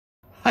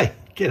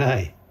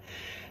G'day.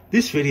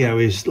 This video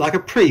is like a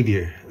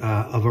preview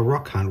of a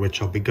rock hunt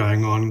which I'll be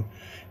going on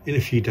in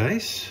a few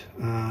days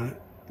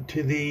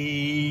to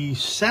the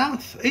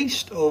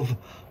southeast of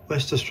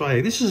West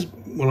Australia. This is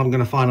what I'm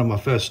going to find on my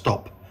first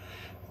stop.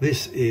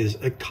 This is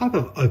a type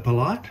of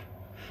opalite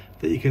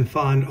that you can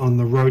find on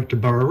the road to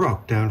Burra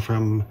Rock down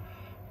from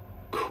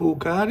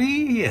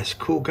Coolgardie. Yes,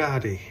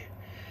 Coolgardie.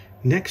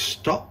 Next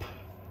stop,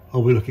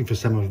 I'll be looking for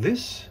some of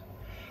this.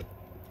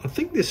 I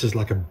think this is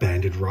like a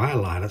banded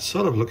rhyolite. It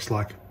sort of looks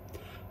like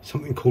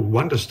something called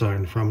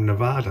Wonderstone from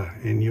Nevada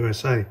in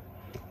USA.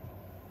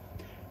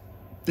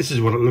 This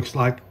is what it looks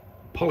like,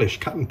 polished,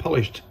 cut and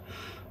polished.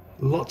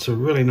 Lots of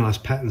really nice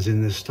patterns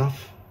in this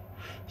stuff.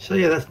 So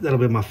yeah, that'll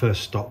be my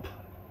first stop,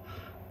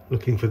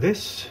 looking for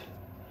this.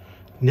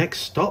 Next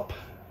stop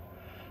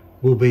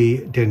will be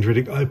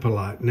dendritic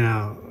opalite.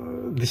 Now,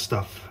 this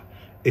stuff,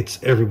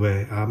 it's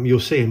everywhere. You'll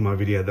see in my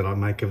video that I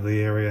make of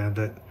the area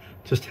that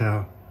just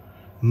how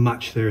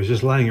much there is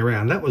just laying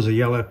around. That was a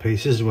yellow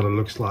piece. This is what it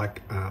looks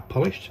like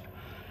polished.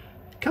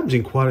 It comes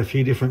in quite a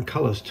few different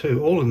colors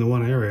too, all in the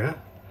one area.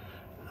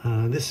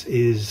 This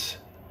is,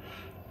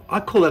 I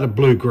call that a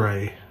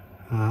blue-gray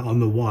on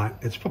the white.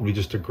 It's probably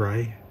just a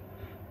gray,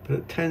 but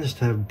it tends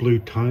to have blue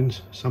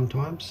tones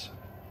sometimes.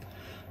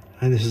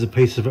 And this is a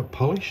piece of it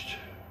polished.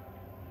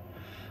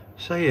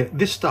 So yeah,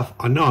 this stuff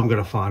I know I'm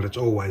going to find. It's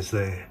always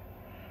there.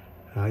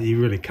 You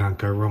really can't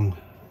go wrong.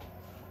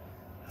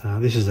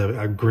 This is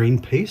a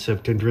green piece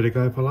of dendritic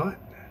opalite.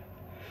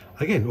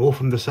 Again, all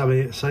from the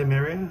same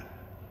area.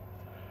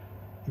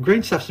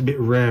 Green stuff's a bit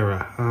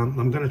rarer.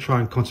 I'm going to try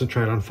and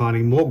concentrate on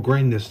finding more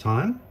green this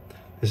time.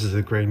 This is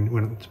the green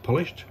when it's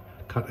polished,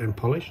 cut and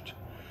polished.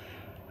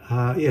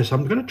 Yes,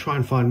 I'm going to try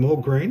and find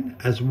more green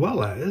as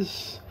well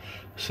as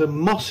some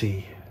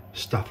mossy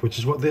stuff, which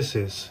is what this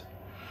is.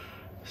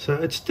 So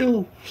it's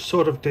still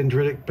sort of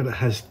dendritic, but it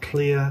has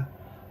clear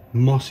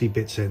mossy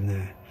bits in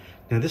there.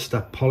 Now this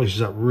stuff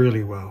polishes up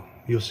really well.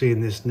 You'll see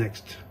in this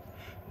next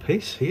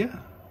piece here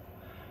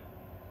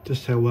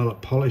just how well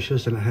it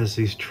polishes, and it has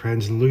these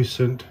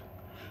translucent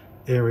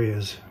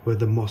areas where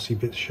the mossy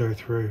bits show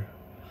through.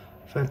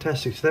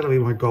 Fantastic. So that'll be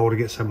my goal, to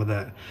get some of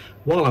that.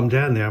 While I'm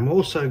down there, I'm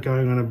also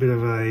going on a bit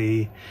of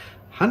a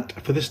hunt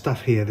for this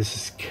stuff here. This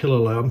is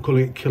Killaloe. I'm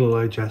calling it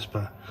Killaloe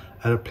Jasper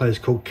at a place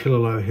called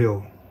Killaloe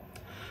Hill.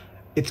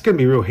 It's going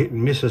to be real hit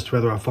and miss as to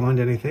whether I find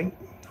anything.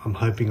 I'm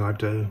hoping I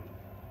do.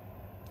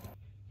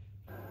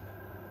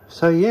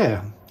 So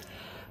yeah,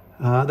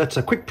 that's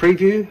a quick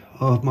preview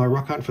of my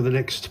rock hunt for the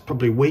next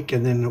probably week,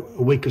 and then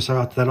a week or so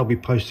after that I'll be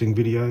posting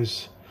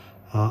videos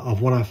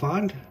of what I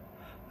find,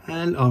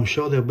 and I'm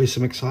sure there'll be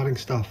some exciting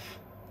stuff.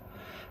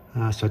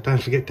 So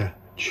don't forget to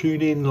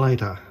tune in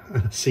later.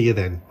 See you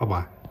then. Bye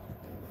bye.